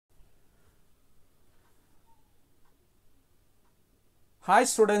Hi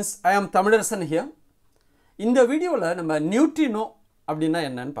students, I am Tamilarsan here. In the video la நம்ம Neutrino அப்படினா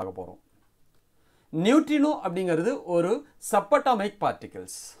என்னன்னு பார்க்க போறோம். Neutrino அப்படிங்கிறது ஒரு subatomic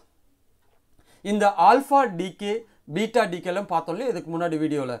particles. இந்த alpha decay, beta decay லாம் பார்த்தோம்ல இதுக்கு முன்னாடி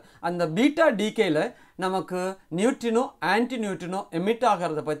வீடியோல. அந்த beta decay ல நமக்கு neutrino, anti-neutrino emit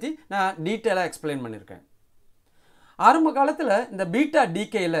ஆகிறத பத்தி நான் டீடைலா எக்ஸ்பிளைன் பண்ணிருக்கேன். ஆரம்ப காலத்துல இந்த beta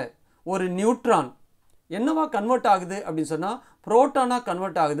decay ல ஒரு நியூட்ரான் என்னவா கன்வர்ட் ஆகுது அப்படினு சொன்னா புரோட்டானா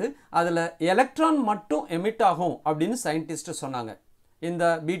கன்வர்ட் ஆகுது. அதுல எலக்ட்ரான் மட்டும் எமிட் ஆகும் அப்படினு சயின்டிஸ்ட் சொன்னாங்க இந்த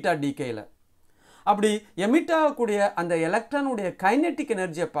பீட்டா டிகேல. அப்படி எமிட் ஆகக்கூடிய அந்த எலக்ட்ரானுடைய கைனெட்டிக்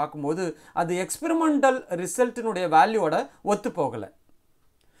எனர்ஜியை பார்க்கும்போது அது எக்ஸ்பெரிமெண்டல் ரிசல்ட்டினுடைய வேல்யூவோட ஒத்து போகல.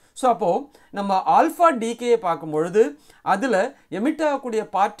 ஸோ அப்போ நம்ம ஆல்ஃபா டிகேயை பார்க்கும்பொழுது அதில் எமிட் ஆகக்கூடிய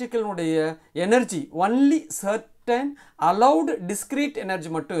பார்ட்டிக்கிளுடைய energy only certain allowed discrete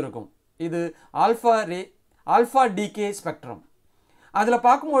energy மட்டும் இருக்கும். இது ஆல்ஃபா டிகே ஸ்பெக்ட்ரம். அதில்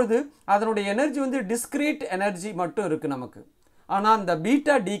பார்க்கும்பொழுது அதனுடைய எனர்ஜி வந்து டிஸ்கிரீட் எனர்ஜி மட்டும் இருக்குது நமக்கு. ஆனால் அந்த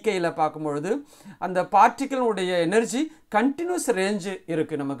பீட்டா டிகேயில் பார்க்கும்பொழுது அந்த பார்ட்டிக்கிளுடைய எனர்ஜி கண்டினியூஸ் ரேஞ்சு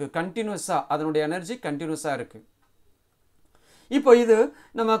இருக்குது நமக்கு. கண்டினியூஸாக அதனுடைய எனர்ஜி கண்டினியூஸாக இருக்குது. இப்போ இது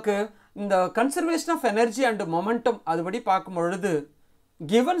நமக்கு இந்த conservation of energy and momentum அதுபடி பார்க்கும்பொழுது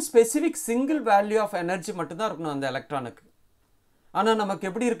given specific single value of energy மட்டும்தான் இருக்கணும் அந்த எலக்ட்ரானுக்கு. ஆனால் நமக்கு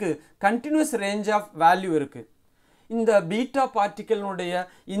எப்படி இருக்குது, கண்டினியூஸ் ரேஞ்ச் ஆஃப் வேல்யூ இருக்குது. இந்த பீட்டா பார்ட்டிக்கிளுடைய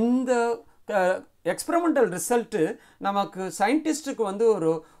இந்த எக்ஸ்பெரிமெண்டல் ரிசல்ட்டு நமக்கு சயின்டிஸ்ட்டுக்கு வந்து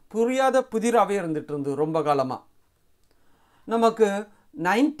ஒரு புரியாத புதிராகவே இருந்துட்டு இருந்தது ரொம்ப காலமாக. நமக்கு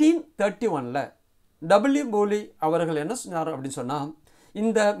 1931 டபிள்யூ போலி அவர்கள் என்ன சொன்னார் அப்படின்னு சொன்னால்,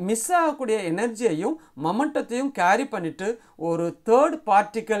 இந்த மிஸ் ஆகக்கூடிய எனர்ஜியையும் மொமெண்டத்தையும் கேரி பண்ணிவிட்டு ஒரு தேர்ட்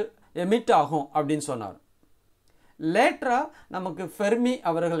பார்ட்டிக்கல் எமிட் ஆகும் அப்படின்னு சொன்னார். லேட்டராக நமக்கு ஃபெர்மி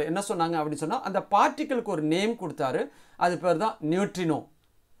அவர்கள் என்ன சொன்னாங்க அப்படின்னு சொன்னால், அந்த பார்ட்டிக்கிளுக்கு ஒரு நேம் கொடுத்தாரு. அது பேர் தான் நியூட்ரினோ.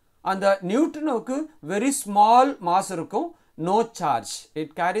 அந்த நியூட்ரினோவுக்கு வெரி ஸ்மால் மாஸ் இருக்கும், no charge,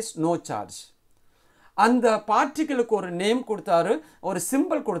 it carries no charge. அந்த பார்ட்டிக்கிளுக்கு ஒரு நேம் கொடுத்தாரு, ஒரு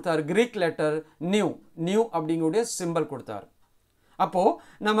சிம்பிள் கொடுத்தாரு, கிரீக் லெட்டர் நியூ அப்படிங்கக்கூடிய சிம்பிள் கொடுத்தாரு. அப்போது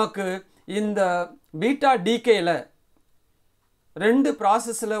நமக்கு இந்த பீட்டா டிகேயில் ரெண்டு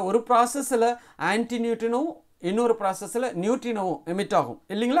ப்ராசஸில், ஒரு ப்ராசஸில் ஆன்டி நியூட்ரினோவும் இன்னொரு ப்ராசஸில் நியூட்ரினோவும் எமிட் ஆகும்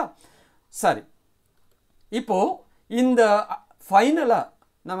இல்லைங்களா. சரி, இப்போது இந்த ஃபைனலாக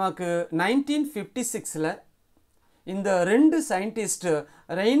நமக்கு 1956 இந்த ரெண்டு சயின்டிஸ்ட்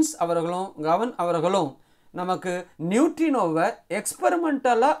ரெய்ன்ஸ் அவர்களும் கவன் அவர்களும் நமக்கு நியூட்ரினோவை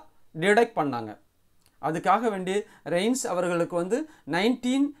எக்ஸ்பெரிமெண்டலாக டிடெக்ட் பண்ணாங்க. அதுக்காக வேண்டி ரெய்ன்ஸ் அவர்களுக்கு வந்து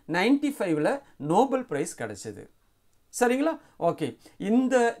 1995 நோபல் பிரைஸ் கிடைச்சிது. சரிங்களா. ஓகே,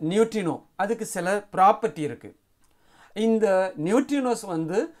 இந்த நியூட்ரினோ அதுக்கு சில ப்ராப்பர்ட்டி இருக்குது. இந்த நியூட்ரினோஸ்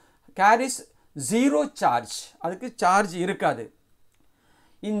வந்து கேரிஸ் ஜீரோ சார்ஜ், அதுக்கு சார்ஜ் இருக்காது.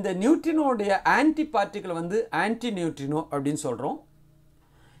 இந்த நியூட்ரினோடைய ஆன்டி பார்ட்டிக்கிள் வந்து ஆன்டி நியூட்ரினோ அப்படின்னு சொல்கிறோம்.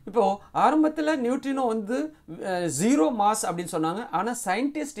 இப்போது ஆரம்பத்தில் நியூட்ரினோ வந்து ஜீரோ மாஸ் அப்படின்னு சொன்னாங்க. ஆனால்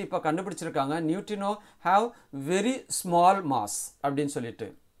சயின்டிஸ்ட் இப்போ கண்டுபிடிச்சிருக்காங்க neutrino have very small mass அப்படின்னு சொல்லிட்டு.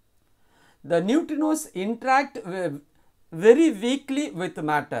 த neutrinos interact very weekly with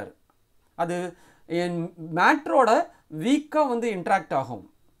matter. அது மேட்டரோட வீக்காக வந்து இன்ட்ராக்ட் ஆகும்.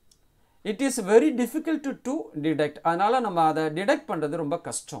 It is very difficult to detect. அதனால் நம்ம அதை டிடெக்ட் பண்ணுறது ரொம்ப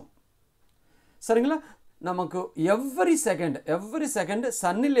கஷ்டம். சரிங்களா. நமக்கு every second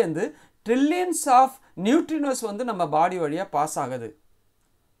சன்னிலேருந்து trillions of neutrinos வந்து நம்ம பாடி வழியாக பாஸ் ஆகுது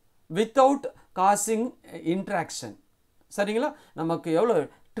வித்தவுட் காசிங் இன்ட்ராக்ஷன். சரிங்களா. நமக்கு எவ்வளோ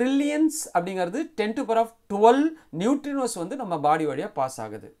ட்ரில்லியன்ஸ் அப்படிங்கிறது 10⁻12 நியூட்ரினோஸ் வந்து நம்ம பாடி வழியாக பாஸ்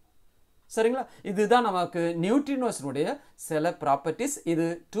ஆகுது. சரிங்களா. இதுதான் நமக்கு நியூட்ரினோஸ்னுடைய சில ப்ராப்பர்ட்டிஸ். இது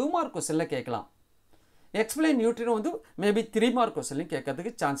 2 மார்க் கொஸ்டினில் கேட்கலாம். எக்ஸ்பிளைன் நியூட்ரினோ வந்து மேபி 3 மார்க் கொஸ்டின்லையும்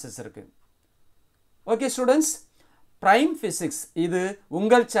கேட்கறதுக்கு சான்சஸ் இருக்குது. ஓகே ஸ்டூடெண்ட்ஸ், ப்ரைம் ஃபிசிக்ஸ் இது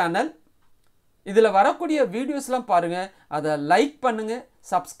உங்கள் சேனல். இதில் வரக்கூடிய வீடியோஸ்லாம் பாருங்கள், அதை லைக் பண்ணுங்கள்,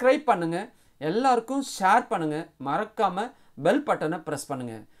 சப்ஸ்கிரைப் பண்ணுங்கள், எல்லாருக்கும் ஷேர் பண்ணுங்கள், மறக்காமல் பெல் பட்டனை ப்ரெஸ்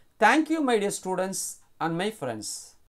பண்ணுங்கள். Thank you my dear students and my friends.